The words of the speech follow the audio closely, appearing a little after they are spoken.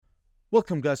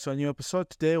Welcome, guys, to a new episode.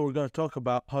 Today, we're going to talk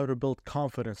about how to build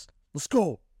confidence. Let's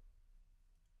go.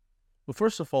 Well,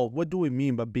 first of all, what do we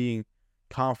mean by being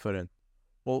confident?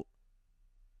 Well,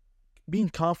 being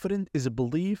confident is a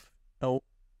belief in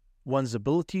one's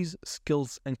abilities,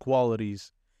 skills, and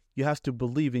qualities. You have to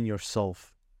believe in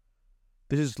yourself.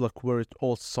 This is like where it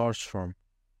all starts from.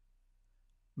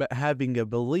 But having a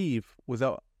belief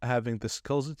without having the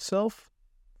skills itself,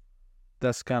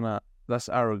 that's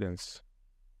arrogance.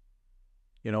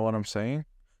 You know what I'm saying?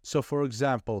 So, for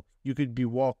example, you could be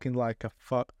walking like a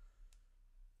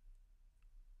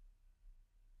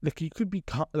like you could be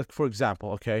like, for example,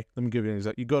 okay, let me give you an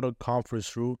example. You go to a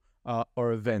conference room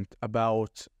or event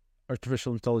about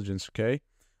artificial intelligence, okay,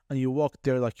 and you walk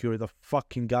there like you're the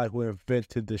fucking guy who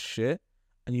invented this shit,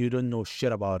 and you don't know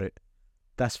shit about it.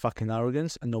 That's fucking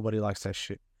arrogance, and nobody likes that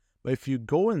shit. But if you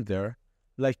go in there,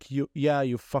 like you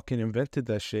fucking invented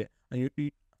that shit, and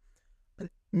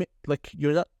like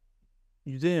you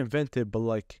didn't invent it, but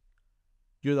like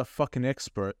you're the fucking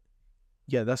expert.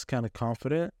 Yeah, that's kind of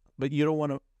confident, but you don't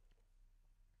want to.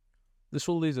 This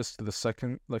will lead us to the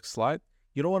second slide.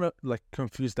 You don't want to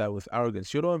confuse that with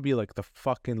arrogance. You don't want to be like the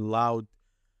fucking loud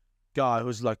guy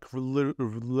who's like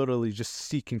literally just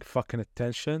seeking fucking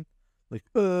attention,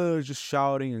 just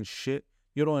shouting and shit.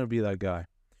 You don't want to be that guy.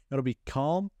 You want to be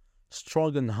calm,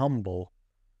 strong, and humble,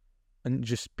 and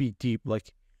just be deep. Like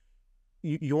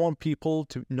you want people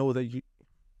to know that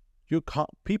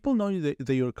people know that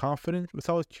you're confident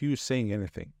without you saying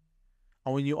anything.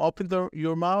 And when you open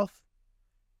your mouth,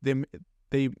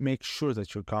 they make sure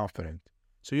that you're confident.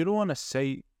 So you don't want to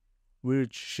say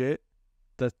weird shit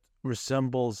that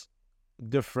resembles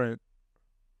different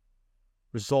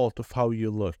result of how you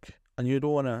look. And you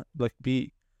don't want to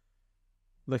be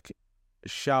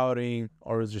shouting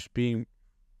or just being.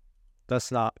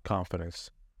 That's not confidence.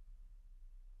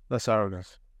 That's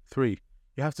arrogance. 3,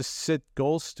 you have to set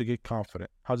goals to get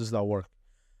confident. How does that work?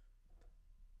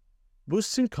 To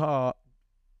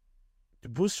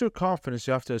boost your confidence,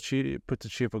 you have to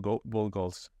achievable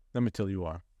goals. Let me tell you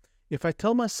why. If I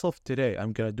tell myself today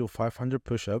I'm going to do 500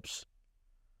 push-ups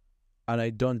and I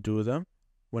don't do them,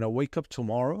 when I wake up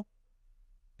tomorrow,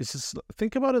 it's just,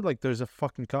 think about it like there's a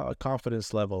fucking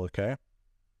confidence level, okay?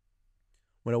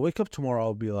 When I wake up tomorrow,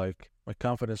 I'll be like, my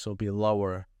confidence will be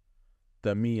lower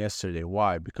than me yesterday.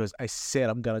 Why? Because I said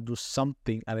I'm going to do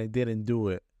something and I didn't do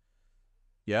it.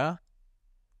 Yeah?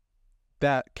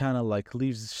 That kind of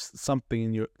leaves something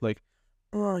in your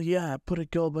oh yeah, I put a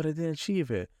goal but I didn't achieve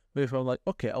it. But if I'm like,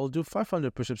 okay, I'll do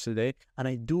 500 push-ups today and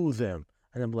I do them,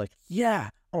 and I'm like, yeah,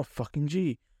 I'm a fucking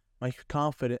G. I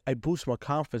boost my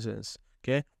confidence.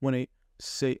 Okay, when I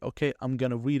say, okay, I'm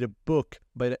gonna read a book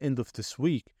by the end of this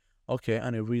week. Okay,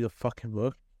 and I read a fucking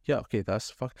book. Yeah, okay,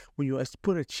 that's when you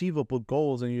put achievable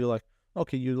goals and you're like,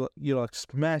 okay, you're like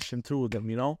smashing through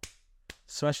them,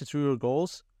 smashing through your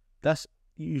goals.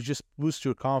 You just boost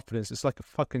your confidence. It's like a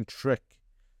fucking trick.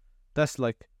 That's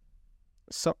like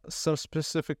some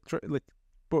specific trick. Like,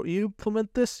 bro, you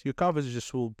implement this, your confidence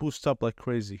just will boost up like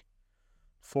crazy.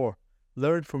 4,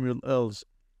 learn from your L's.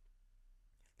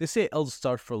 They say L's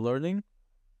start for learning.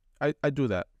 I do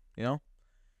that, You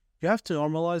have to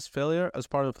normalize failure as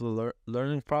part of the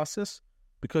learning process,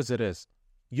 because it is.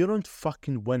 You don't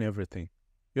fucking win everything.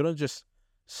 You don't just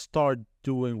start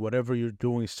doing whatever you're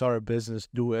doing, start a business,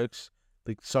 do X,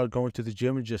 start going to the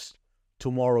gym and just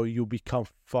tomorrow you become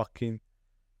fucking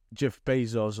Jeff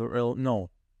Bezos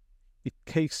no. It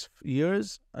takes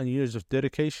years and years of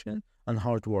dedication and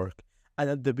hard work. And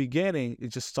at the beginning, it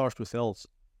just starts with L's.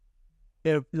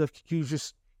 You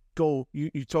just go,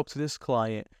 you talk to this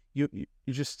client, you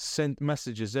just send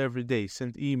messages every day,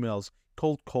 send emails,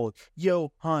 cold call.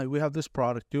 Yo, hi, we have this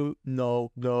product.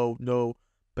 No.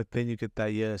 But then you get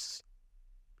that yes.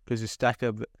 Because you stack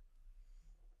up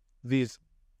these,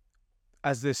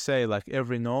 as they say,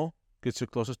 every no gets you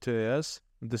closer to a yes.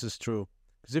 This is true.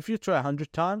 Because if you try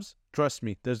 100 times, trust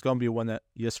me, there's going to be one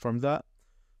yes from that,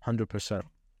 100%.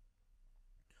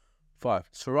 5,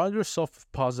 surround yourself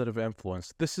with positive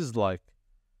influence. This is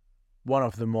one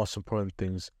of the most important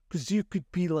things. Because you could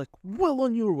be well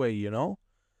on your way, you're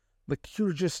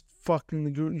just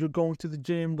fucking, you're going to the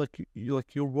gym,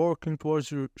 you're working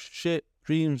towards your shit,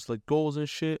 dreams, goals and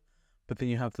shit. But then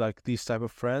you have these type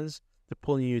of friends, they're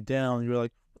pulling you down. You're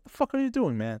like, what the fuck are you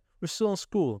doing, man? We're still in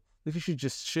school. You should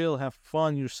just chill, have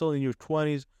fun. You're still in your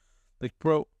 20s.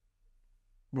 Bro,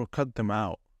 cut them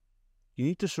out. You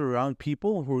need to surround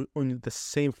people who are on the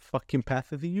same fucking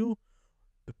path as you.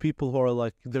 The people who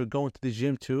are they're going to the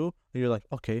gym too. And you're like,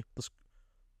 okay,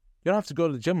 you don't have to go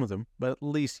to the gym with them, but at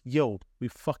least, we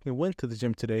fucking went to the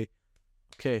gym today.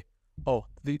 Okay, Oh,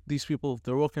 these people,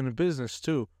 they're working in business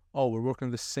too. Oh, we're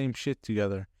working the same shit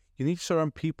together. You need to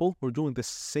surround people who are doing the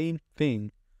same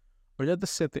thing, or not the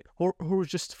same thing, or who are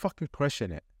just fucking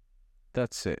crushing it.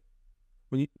 That's it.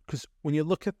 Because when you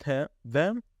look at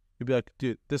them, you'll be like,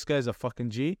 dude, this guy's a fucking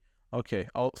G. Okay,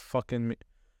 I'll fucking,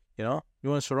 you want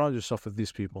to surround yourself with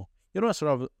these people. You don't want to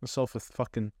surround yourself with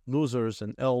fucking losers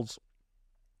and elves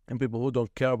and people who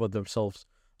don't care about themselves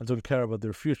and don't care about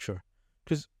their future.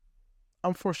 Because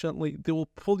unfortunately, they will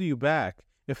pull you back,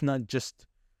 if not just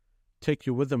take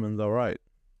you with them in the ride.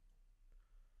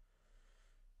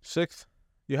 Sixth,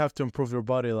 you have to improve your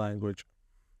body language.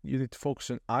 You need to focus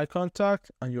on eye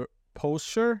contact, on your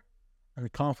posture,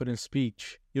 and confident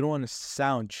speech. You don't want to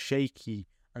sound shaky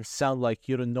and sound like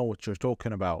you don't know what you're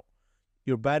talking about.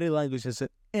 Your body language has an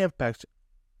impact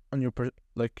on your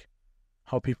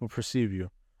how people perceive you.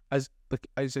 As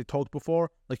I talked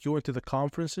before, like you went to the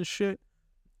conference and shit,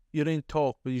 you didn't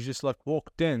talk, but you just like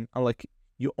walked in and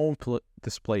you own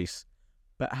this place.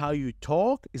 But how you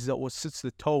talk is that what sets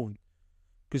the tone,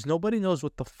 because nobody knows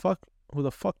who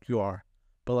the fuck you are.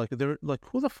 But they're like,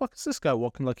 who the fuck is this guy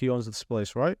walking like he owns this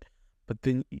place, right? But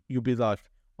then you'll be like,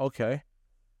 okay,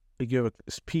 I give a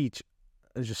speech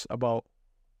just about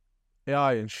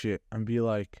AI and shit, and be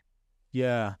like,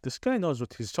 yeah, this guy knows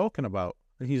what he's talking about,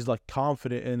 and he's like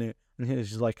confident in it, and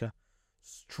he's like a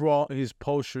strong. His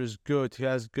posture is good. He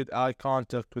has good eye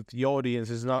contact with the audience.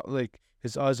 It's not like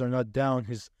his eyes are not down.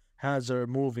 His hands are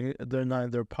moving. They're not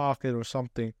in their pocket or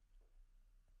something.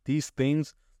 These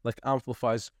things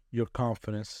amplifies your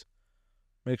confidence.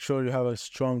 Make sure you have a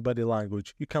strong body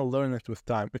language. You can learn it with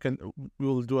time. We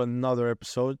will do another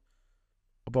episode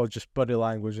about just body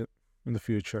language in the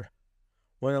future.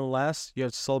 When at last, you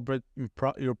have to celebrate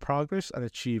your progress and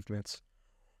achievements.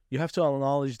 You have to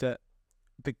acknowledge that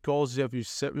the goals you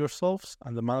set yourselves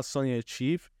and the milestone you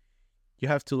achieve, you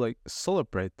have to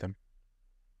celebrate them.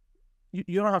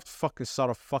 You don't have to fucking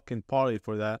start a fucking party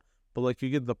for that, but you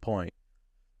get the point.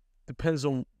 Depends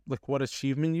on what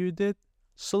achievement you did.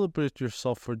 Celebrate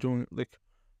yourself for doing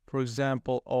for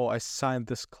example, oh, I signed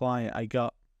this client, I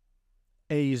got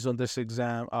A's on this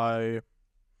exam, I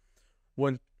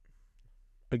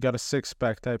got a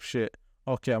 6-pack type shit.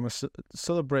 Okay, I'm gonna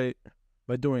celebrate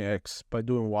by doing X, by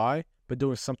doing Y, by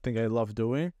doing something I love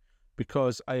doing,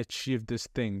 because I achieved this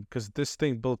thing, because this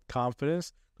thing built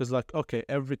confidence. Because okay,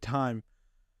 every time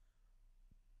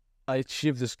I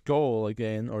achieve this goal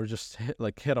again, or just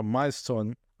hit a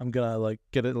milestone, I'm gonna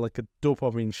get it a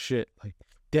dopamine shit.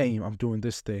 Damn, I'm doing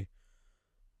this thing.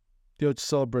 You have to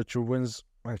celebrate your wins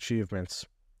and achievements.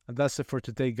 And that's it for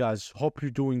today, guys. Hope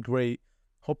you're doing great.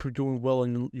 Hope you're doing well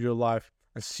in your life.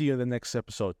 And see you in the next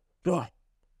episode. Ugh.